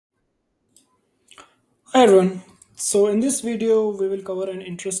Hi everyone. So in this video, we will cover an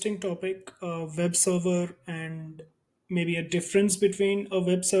interesting topic, web server, and maybe a difference between a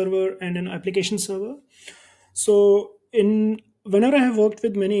web server and an application server. So in whenever I have worked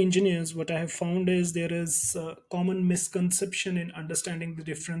with many engineers, what I have found is there is a common misconception in understanding the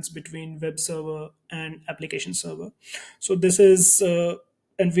difference between web server and application server. So this is a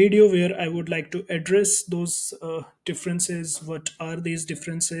video where I would like to address those differences. What are these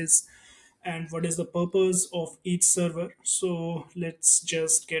differences? And what is the purpose of each server. So let's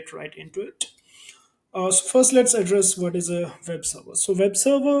just get right into it. So first, let's address what is a web server. So web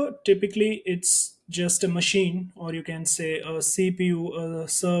server, typically it's just a machine, or you can say a CPU, a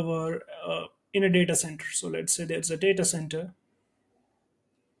server in a data center. So let's say there's a data center.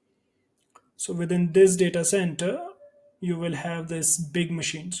 So within this data center, you will have this big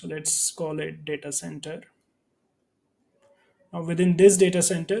machine. So let's call it data center. Now within this data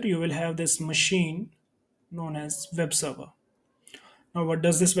center, you will have this machine known as web server. Now, what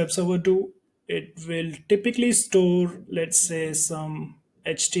does this web server do? It will typically store, let's say, some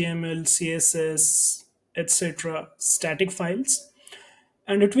HTML, CSS, etc., static files,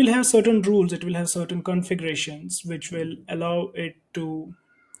 and it will have certain rules, it will have certain configurations which will allow it to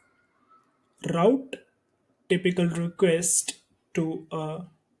route typical request to a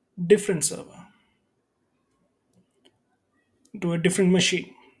different server, to a different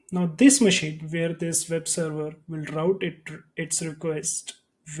machine. Now, this machine where this web server will route its request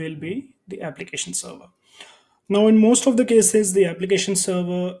will be the application server. Now, in most of the cases, the application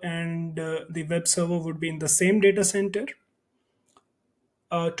server and the web server would be in the same data center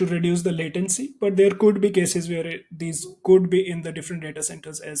to reduce the latency, but there could be cases where these could be in the different data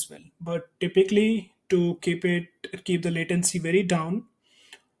centers as well. But typically, to keep the latency very down,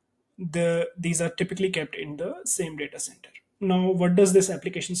 these are typically kept in the same data center. Now, what does this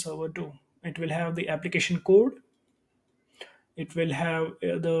application server do? It will have the application code, it will have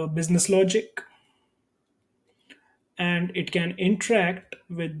the business logic, and it can interact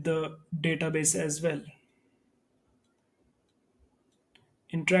with the database as well.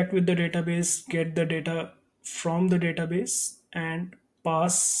 Interact with the database, get the data from the database, and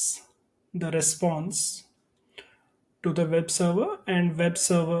pass the response to the web server, and web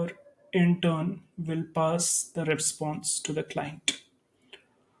server in turn will pass the response to the client.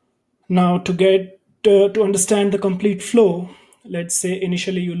 Now, to understand the complete flow, let's say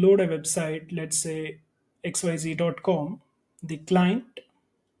initially you load a website, let's say xyz.com. The client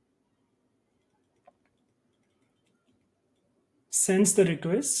sends the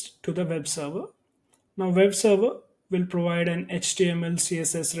request to the web server. Now, web server will provide an HTML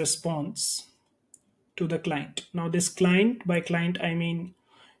CSS response to the client. Now, this client, by client I mean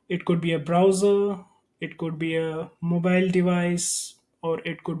it could be a browser, it could be a mobile device, or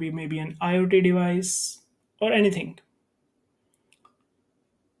it could be maybe an IoT device, or anything.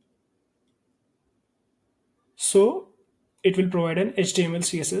 So it will provide an HTML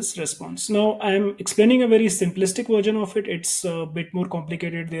CSS response. Now I'm explaining a very simplistic version of it. It's a bit more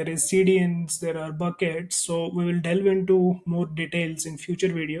complicated. There is CDNs, there are buckets. So we will delve into more details in future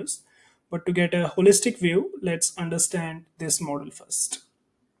videos. But to get a holistic view, let's understand this model first.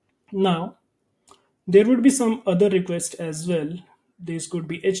 Now, there would be some other requests as well. These could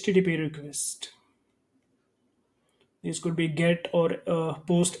be HTTP request. These could be GET or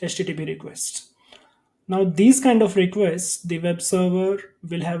POST HTTP requests. Now, these kind of requests, the web server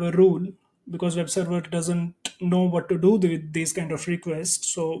will have a rule, because web server doesn't know what to do with these kind of requests.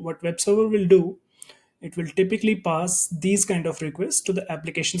 So what web server will do, it will typically pass these kind of requests to the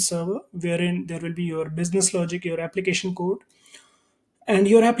application server, wherein there will be your business logic, your application code, and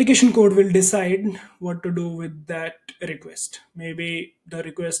your application code will decide what to do with that request. Maybe the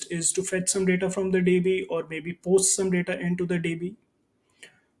request is to fetch some data from the DB, or maybe post some data into the DB.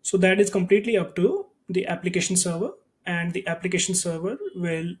 So that is completely up to the application server, and the application server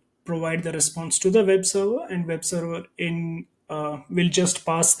will provide the response to the web server, and web server in will just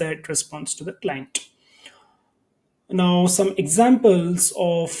pass that response to the client. Now, some examples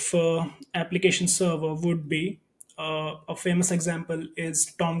of application server would be a famous example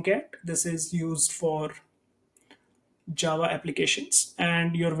is Tomcat. This is used for Java applications,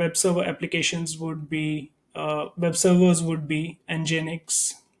 and your web server applications would be web servers would be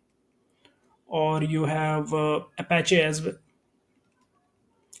Nginx, or you have Apache as well.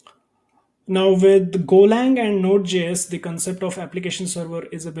 Now, with Golang and Node.js, the concept of application server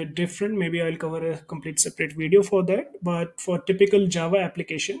is a bit different. Maybe I'll cover a complete separate video for that. But for typical Java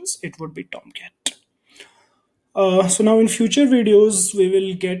applications, it would be Tomcat. So now in future videos, we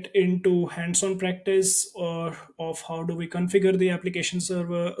will get into hands-on practice or of how do we configure the application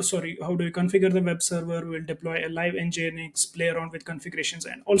server. Sorry, how do we configure the web server? We'll deploy a live Nginx, play around with configurations,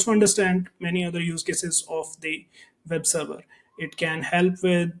 and also understand many other use cases of the web server. It can help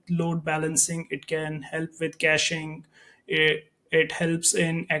with load balancing. It can help with caching. It helps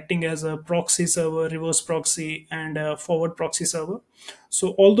in acting as a proxy server, reverse proxy, and a forward proxy server. So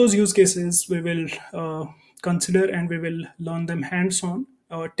all those use cases we will consider and we will learn them hands-on,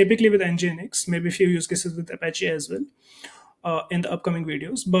 typically with Nginx, maybe a few use cases with Apache as well in the upcoming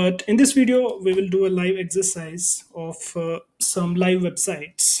videos. But in this video, we will do a live exercise of some live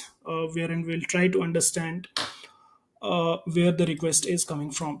websites wherein we'll try to understand where the request is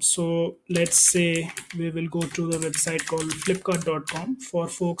coming from. So let's say we will go to the website called flipkart.com. For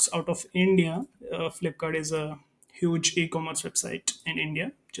folks out of India, Flipkart is a huge e-commerce website in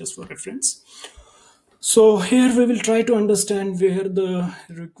India, just for reference. So here we will try to understand where the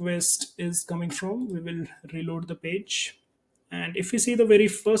request is coming from. We will reload the page. And if you see the very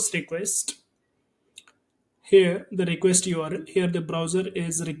first request, here the request URL, here the browser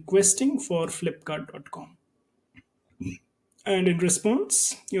is requesting for flipkart.com. And in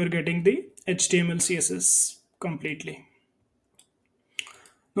response, you're getting the HTML CSS completely.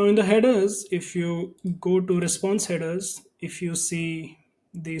 Now in the headers, if you go to response headers, if you see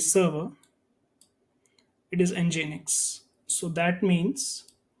the server, it is Nginx. So that means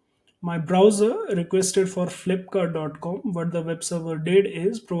my browser requested for flipkart.com. What the web server did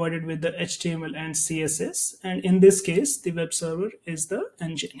is provided with the HTML and CSS. And in this case, the web server is the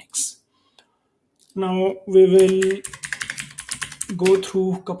Nginx. Now we will go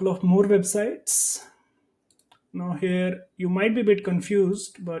through a couple of more websites. Now here you might be a bit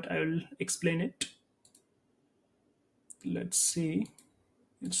confused, but I will explain it. Let's see.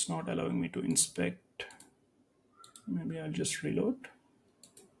 It's not allowing me to inspect. Maybe I'll just reload.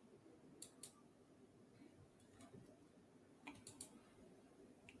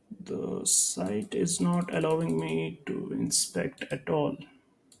 The site is not allowing me to inspect at all.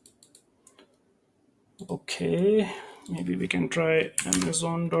 Okay, maybe we can try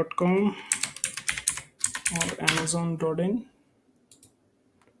amazon.com or amazon.in.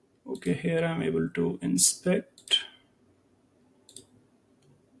 Okay, here I'm able to inspect.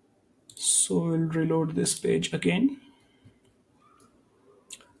 So we'll reload this page again.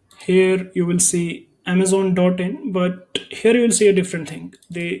 Here you will see amazon.in, but here you will see a different thing.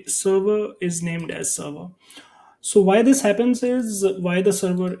 The server is named as server. So why this happens is, why the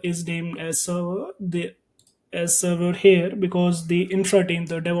server is named as server, as server here, because the infra team,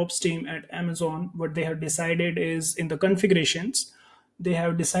 the DevOps team at Amazon, what they have decided is in the configurations, they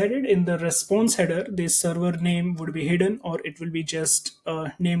have decided in the response header, the server name would be hidden or it will be just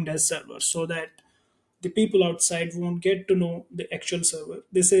named as server, so that the people outside won't get to know the actual server.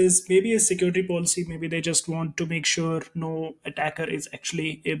 This is maybe a security policy. Maybe they just want to make sure no attacker is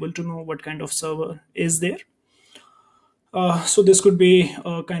actually able to know what kind of server is there. So this could be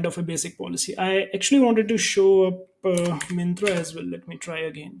kind of a basic policy. I actually wanted to show up Myntra as well. Let me try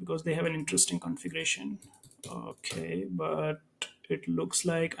again because they have an interesting configuration. Okay, but it looks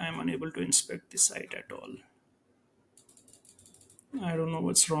like I'm unable to inspect the site at all. I don't know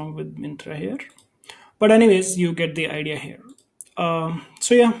what's wrong with Myntra here. But anyways, you get the idea here.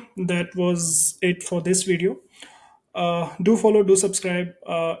 So yeah, that was it for this video. Do follow, do subscribe.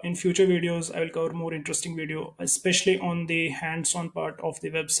 In future videos, I will cover more interesting video, especially on the hands-on part of the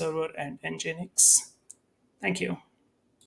web server and Nginx. Thank you.